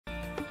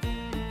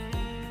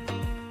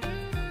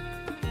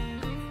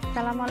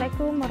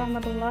Assalamualaikum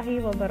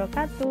warahmatullahi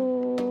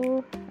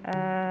wabarakatuh.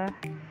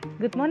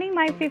 Good morning,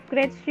 my 5th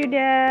grade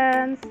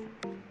students.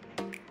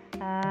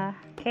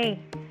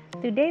 Okay,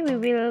 today we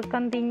will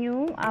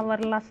continue our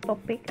last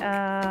topic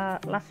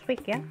last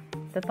week,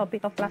 the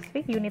topic of last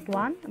week, Unit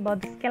 1, about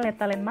the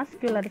skeletal and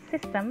muscular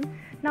system.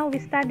 Now we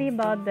study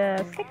about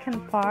the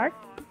second part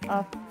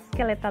of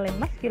skeletal and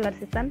muscular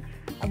system,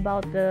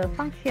 about the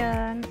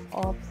functions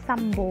of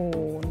some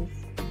bones.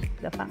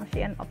 The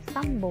function of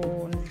some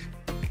bones.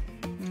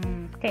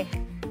 Okay.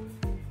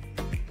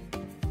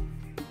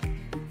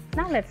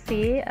 Now let's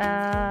see.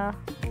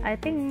 I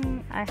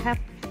think I have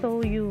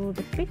shown you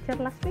this picture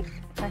last week.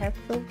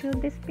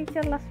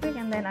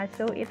 And then I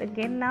show it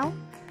again now.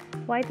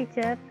 Why,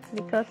 teacher?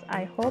 Because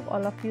I hope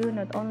all of you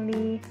not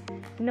only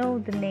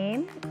know the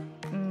name,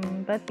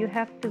 but you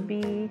have to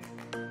be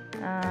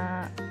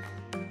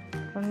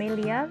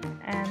familiar,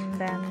 and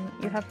then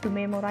you have to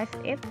memorize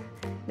it.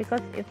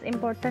 Because it's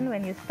important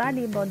when you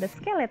study about the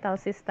skeletal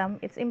system,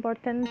 it's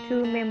important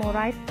to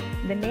memorize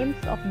the names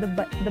of the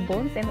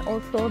bones and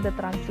also the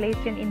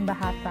translation in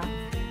bahasa.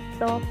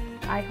 So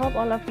I hope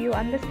all of you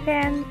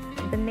understand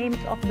the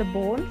names of the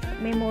bones,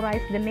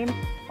 memorize the names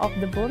of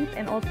the bones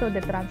and also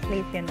the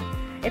translation.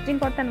 It's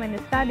important when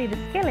you study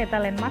the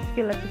skeletal and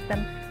muscular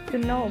system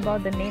to know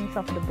about the names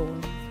of the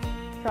bones.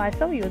 So I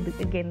show you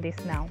again this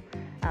now.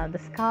 The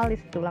skull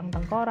is tulang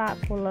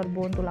tengkorak,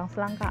 collarbone tulang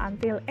selangka,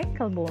 until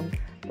ankle bone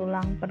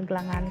tulang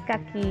pergelangan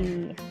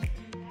kaki.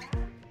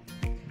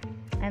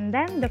 And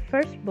then the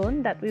first bone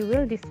that we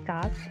will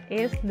discuss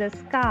is the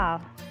skull.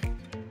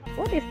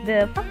 What is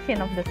the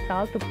function of the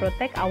skull? To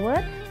protect our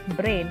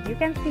brain. You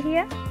can see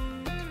here,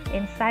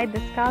 inside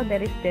the skull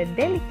there is the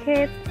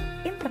delicate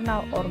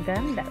internal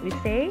organ that we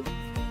say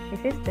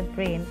this is the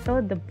brain. So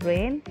the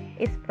brain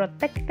is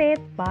protected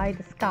by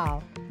the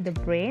skull. The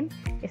brain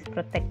is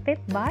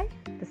protected by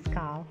the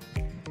skull.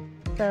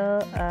 So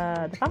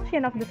the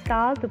function of the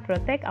skull to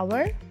protect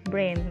our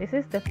brain. This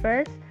is the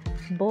first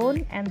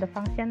bone and the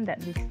function that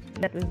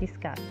we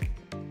discussed.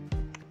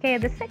 Okay,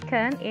 the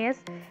second is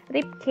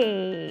rib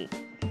cage.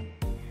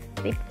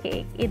 Rib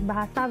cage. In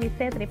bahasa we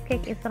said rib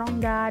cage is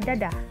rongga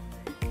dada.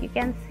 You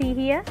can see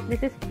here,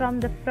 this is from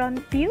the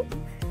front view,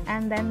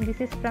 and then this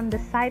is from the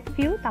side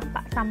view,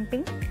 tapak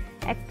samping.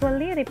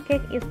 Actually, rib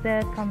cage is the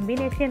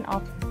combination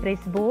of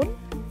breastbone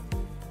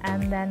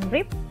and then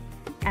rib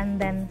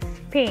and then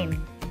spine.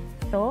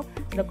 So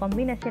the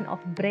combination of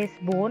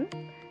breastbone,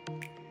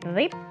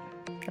 rib,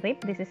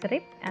 this is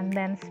rib, and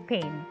then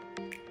spine.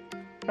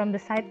 From the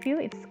side view,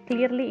 it's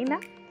clearly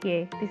enough.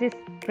 Okay, this is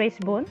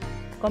breastbone,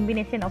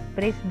 combination of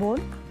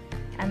breastbone,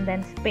 and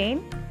then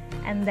spine,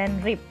 and then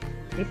rib.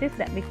 This is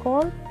that we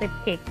call rib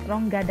cage,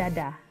 rongga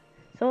dada.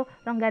 So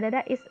rongga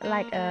dada is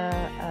like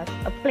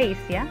a place,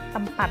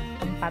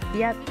 tempat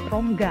dia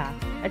rongga,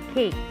 a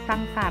cage,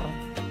 sangkar.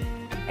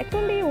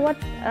 Actually, what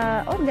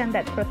organ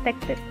that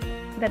protect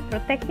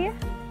here,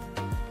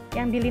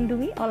 yang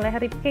dilindungi oleh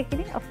rib cage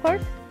ini, of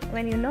course,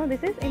 when you know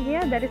this is in here,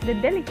 there is the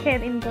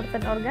delicate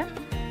important organ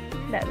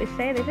that we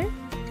say this is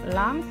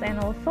lungs and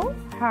also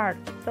heart.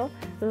 So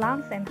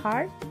lungs and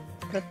heart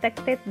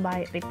protected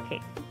by rib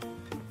cage.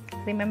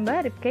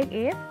 Remember, rib cage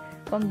is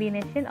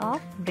combination of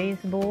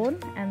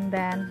breastbone and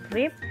then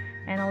rib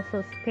and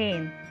also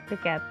spine.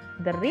 Look at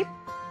the rib,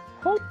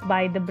 hold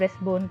by the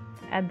breastbone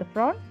at the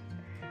front,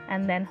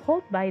 and then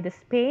hold by the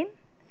spine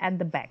at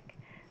the back.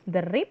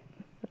 The rib,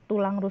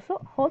 tulang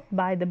rusuk, hold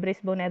by the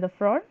breastbone at the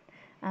front,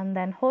 and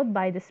then hold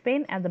by the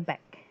spine at the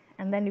back.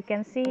 And then you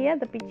can see here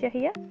the picture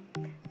here,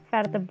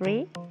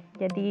 vertebrae.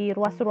 Jadi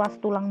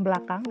ruas-ruas tulang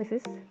belakang. This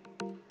is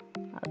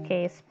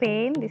okay,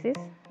 spine. This is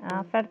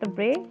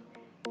vertebrae,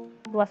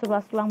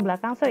 ruas-ruas tulang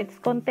belakang. So it's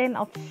contain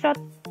of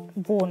short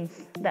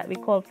bones that we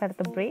call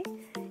vertebrae.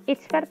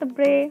 Each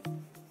vertebrae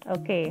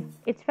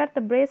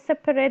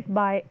separate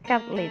by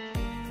cartilage.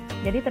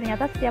 Jadi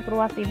ternyata setiap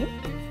ruas ini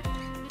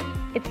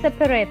it's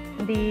separate,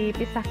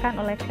 dipisahkan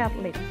oleh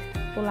cartilage,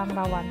 tulang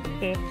rawan.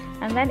 Okay,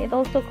 and then it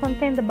also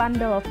contain the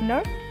bundle of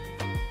nerve,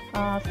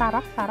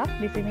 saraf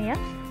di sini ya.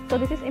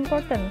 So this is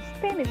important.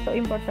 Spine is so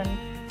important.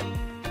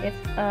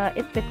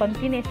 It's the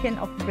continuation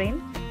of brain.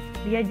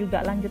 Dia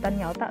juga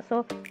lanjutannya otak.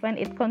 So when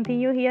it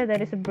continue here, there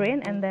is a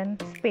brain and then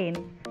spine.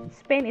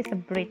 Spine is a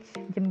bridge,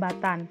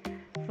 jembatan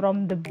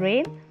from the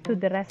brain to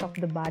the rest of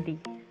the body.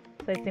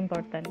 So it's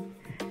important.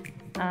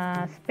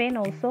 Spine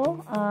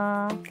also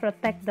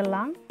protect the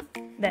lung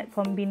that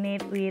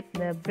combine with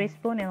the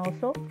breastbone and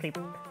also rib.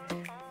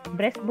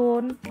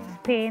 Breastbone,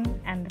 spine,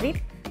 and rib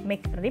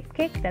make rib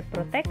cage that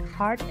protect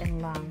heart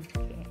and lung.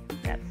 Okay,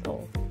 that's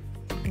all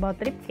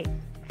about rib cage.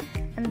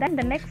 And then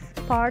the next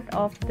part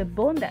of the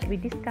bone that we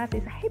discuss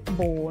is hip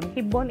bone.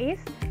 Hip bone is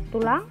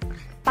tulang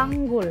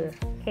panggul.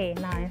 Okay,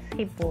 nice,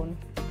 hip bone.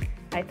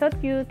 I taught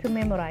you to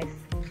memorize.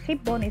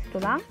 Hip bone is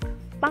tulang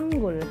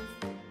panggul.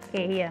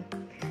 Okay, here.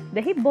 The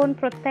hip bone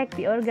protect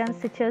the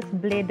organs such as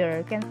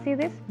bladder. You can see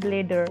this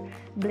bladder.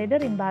 Bladder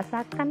in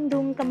bahasa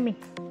kandung kemih.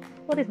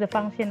 What is the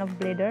function of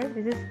bladder?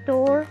 This is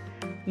store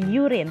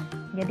urine.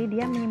 Jadi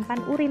dia menyimpan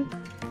urin.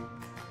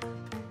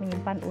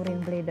 menyimpan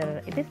urine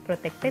bladder. It is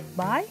protected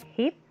by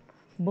hip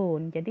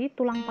bone. Jadi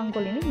tulang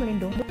panggul ini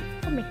melindungi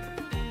kemih.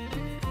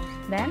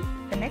 Then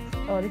the next,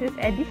 this is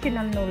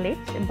additional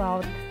knowledge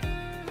about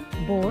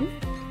bone.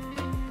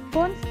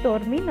 Bone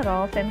store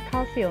minerals and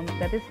calcium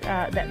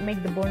that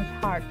make the bones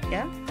hard,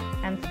 ya,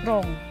 and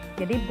strong.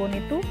 Jadi bone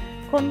itu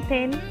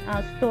contain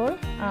store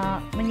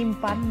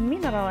menyimpan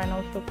mineral and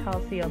also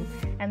calcium.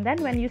 And then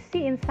when you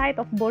see inside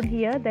of bone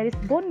here, there is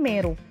bone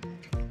marrow.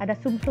 Ada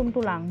sumsum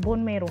tulang,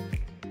 bone marrow.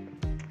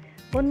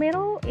 Bone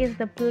marrow is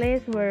the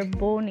place where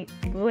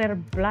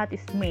blood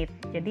is made.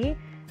 Jadi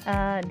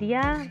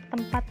dia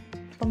tempat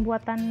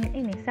pembuatan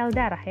ini sel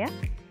darah, ya.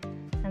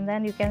 And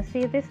then you can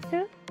see this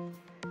too,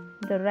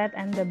 the red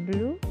and the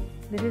blue.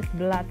 This is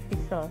blood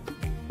vessel,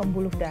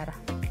 pembuluh darah.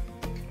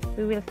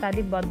 We will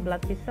study about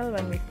blood vessel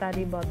when we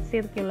study about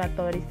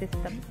circulatory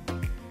system.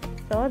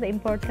 So the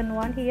important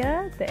one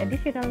here, the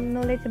additional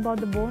knowledge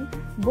about the bone.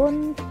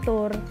 Bone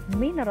store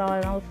mineral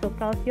and also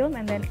calcium,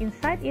 and then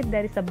inside it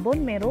there is a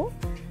bone marrow,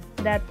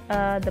 that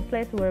the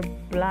place where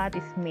blood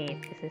is made.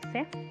 This is,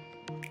 ya.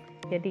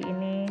 Jadi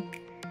ini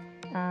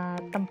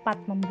tempat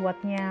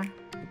membuatnya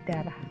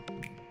darah.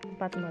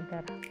 Tempat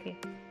membuat darah. Okay.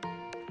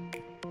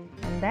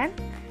 And then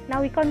now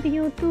we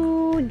continue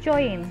to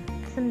join,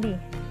 sendi.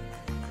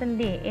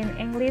 Sendi. In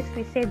English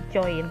we say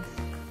joints.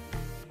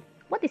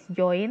 What is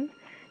joint?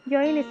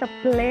 Joint is a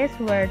place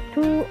where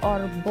two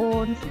or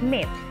bones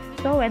meet.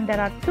 So when there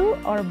are two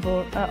or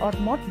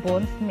more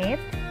bones meet,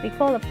 we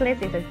call a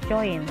place is a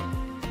joint.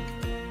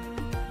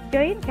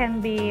 Joint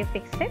can be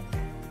fixed.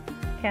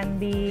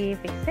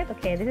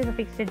 Okay, this is a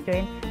fixed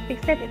joint.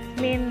 Fixed it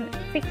mean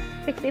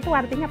fixed itu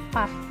artinya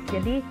pas.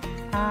 Jadi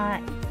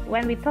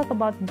when we talk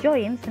about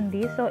joint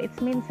sendi, so it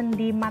means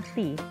sendi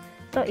mati.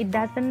 So it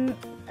doesn't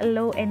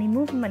allow any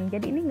movement.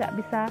 Jadi ini nggak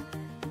bisa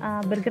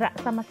bergerak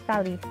sama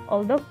sekali.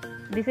 Although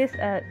this is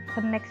a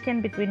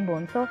connection between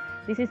bone. So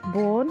this is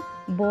bone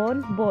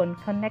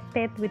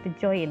connected with the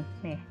joint.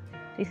 Nih,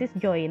 this is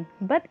joint,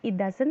 but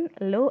it doesn't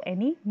allow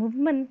any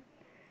movement.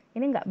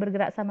 Ini nggak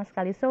bergerak sama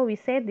sekali. So we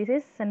say this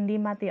is sendi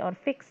mati or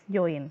fixed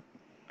joint.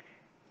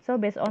 So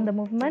based on the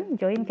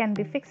movement, joint can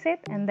be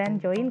fixed, and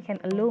then joint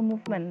can allow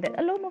movement. That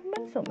allow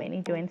movement, so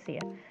many joints here.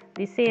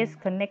 This is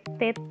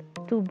connected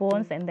to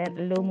bones and then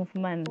allow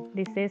movement.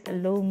 This is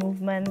allow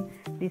movement.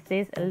 This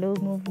is allow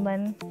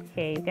movement.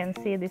 Okay, you can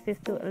see this is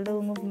to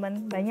allow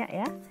movement. Banyak,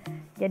 ya.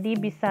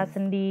 Jadi bisa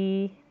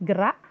sendi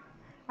gerak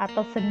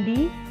atau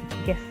sendi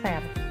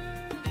geser.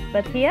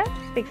 But here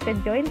fixed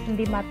joint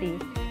sendi mati.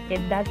 It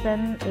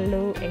doesn't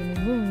allow any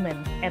movement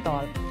at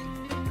all.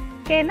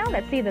 Okay, now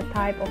let's see the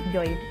type of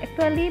joint.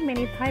 Actually,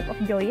 many type of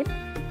joint,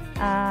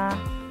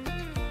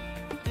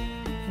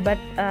 but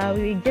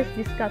we just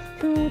discuss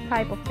two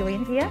type of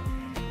joint here: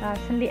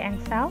 sendi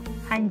angsal,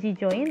 hanji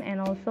joint,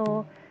 and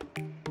also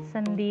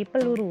sendi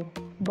peluru,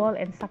 ball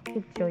and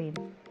socket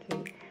joint.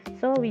 Okay,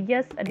 so we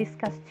just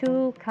discuss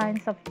two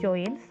kinds of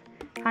joints: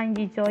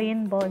 hanji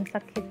joint, ball and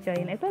socket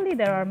joint. Actually,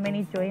 there are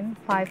many joint: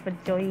 pivot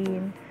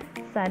joint,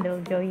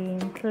 saddle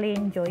joint,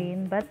 plain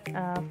joint, but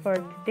for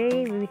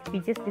today we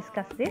just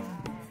discuss this.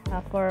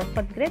 For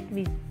 4th grade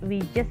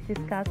we just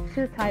discuss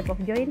two type of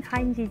joint: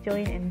 hanji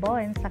joint and ball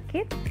and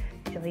socket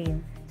joint.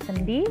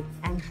 Sendi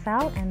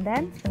angsal and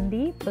then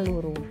sendi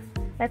peluru.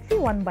 Let's see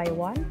one by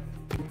one.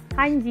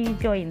 Hanji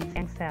joint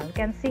angsal, you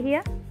can see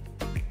here.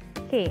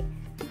 Okay,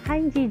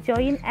 hanji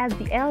joint at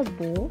the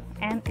elbow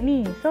and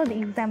knee. So the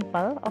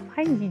example of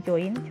hanji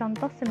joint,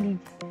 contoh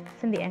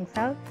sendi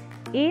angsal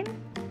in,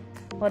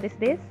 what is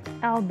this?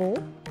 Elbow,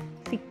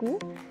 siku,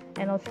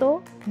 and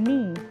also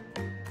knee,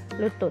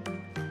 lutut.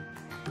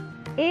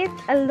 It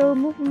allow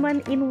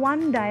movement in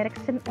one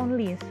direction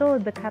only. So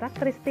the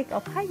characteristic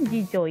of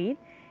hanji joint,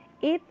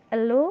 it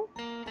allow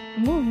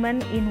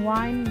movement in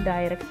one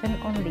direction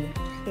only.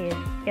 Okay,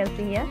 you can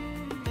see here.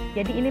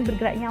 Jadi ini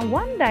bergeraknya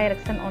one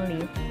direction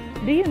only.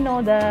 Do you know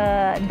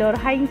the door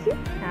hanji?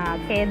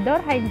 Okay,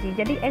 door hanji.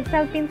 Jadi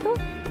angsal pintu,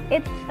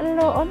 it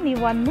allow only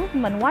one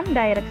movement, one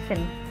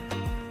direction.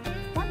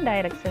 One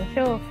direction.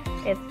 So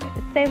it's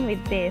same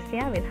with this,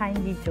 yeah, with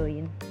hanji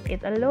joint.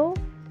 It allow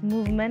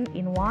movement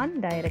in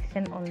one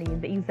direction only.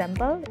 The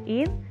example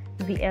in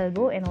the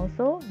elbow and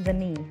also the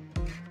knee.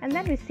 And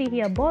then we see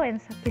here ball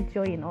and socket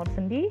joint or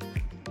sendi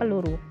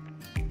peluru.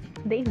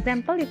 The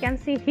example you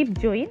can see hip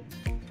joint.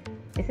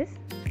 This is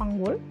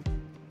panggul,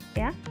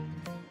 yeah.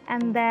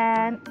 And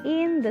then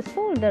in the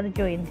shoulder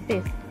joint,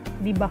 this is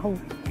di bahu.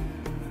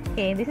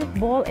 Okay, this is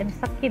ball and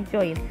socket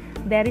joint.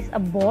 There is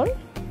a ball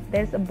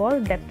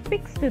that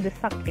fixed to the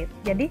socket.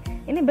 Jadi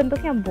ini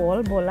bentuknya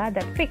bola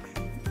that fixed,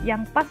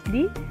 yang pas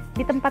di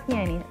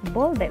tempatnya ini.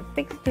 Ball that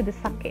fixed to the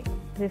socket.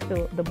 This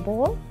is the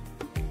ball,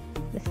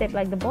 the shape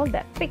like the ball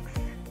that fixed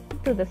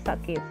to the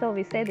socket. So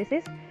we say this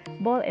is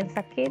ball and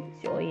socket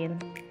joint.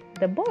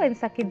 The ball and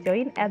socket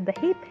joint at the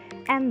hip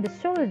and the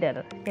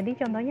shoulder. Jadi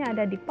contohnya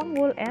ada di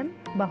panggul and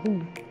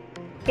bahu.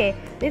 Okay,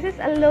 this is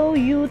allow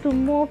you to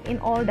move in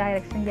all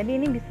direction.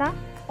 Jadi ini bisa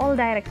all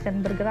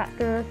direction, bergerak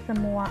ke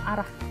semua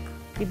arah,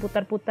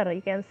 diputar-putar.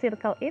 You can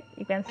circle it,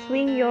 you can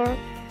swing your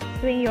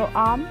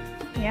arm,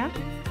 ya,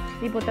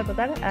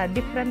 diputar-putar,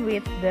 different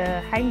with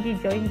the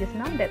hinge joint just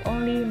now that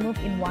only move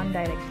in one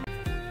direction.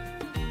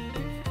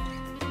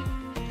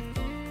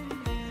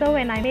 So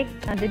when I make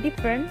the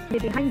difference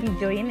between hinge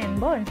joint and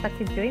ball and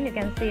socket joint, you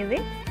can see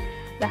this.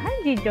 The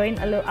hinge joint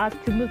allow us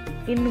to move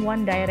in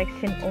one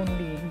direction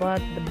only,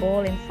 but the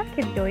ball and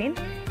socket joint,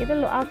 it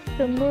allow us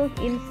to move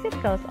in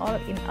circles or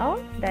in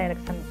all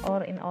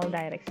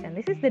direction.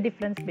 This is the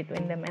difference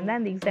between them. And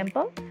then the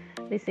example,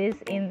 this is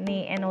in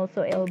knee and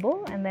also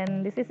elbow, and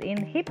then this is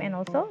in hip and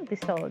also the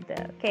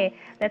shoulder. Okay,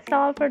 that's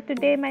all for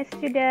today, my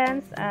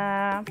students.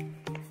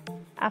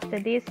 After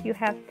this, you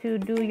have to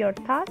do your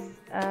task.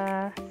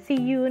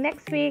 See you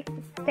next week.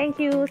 Thank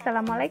you.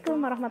 Assalamualaikum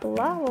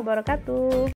warahmatullahi wabarakatuh.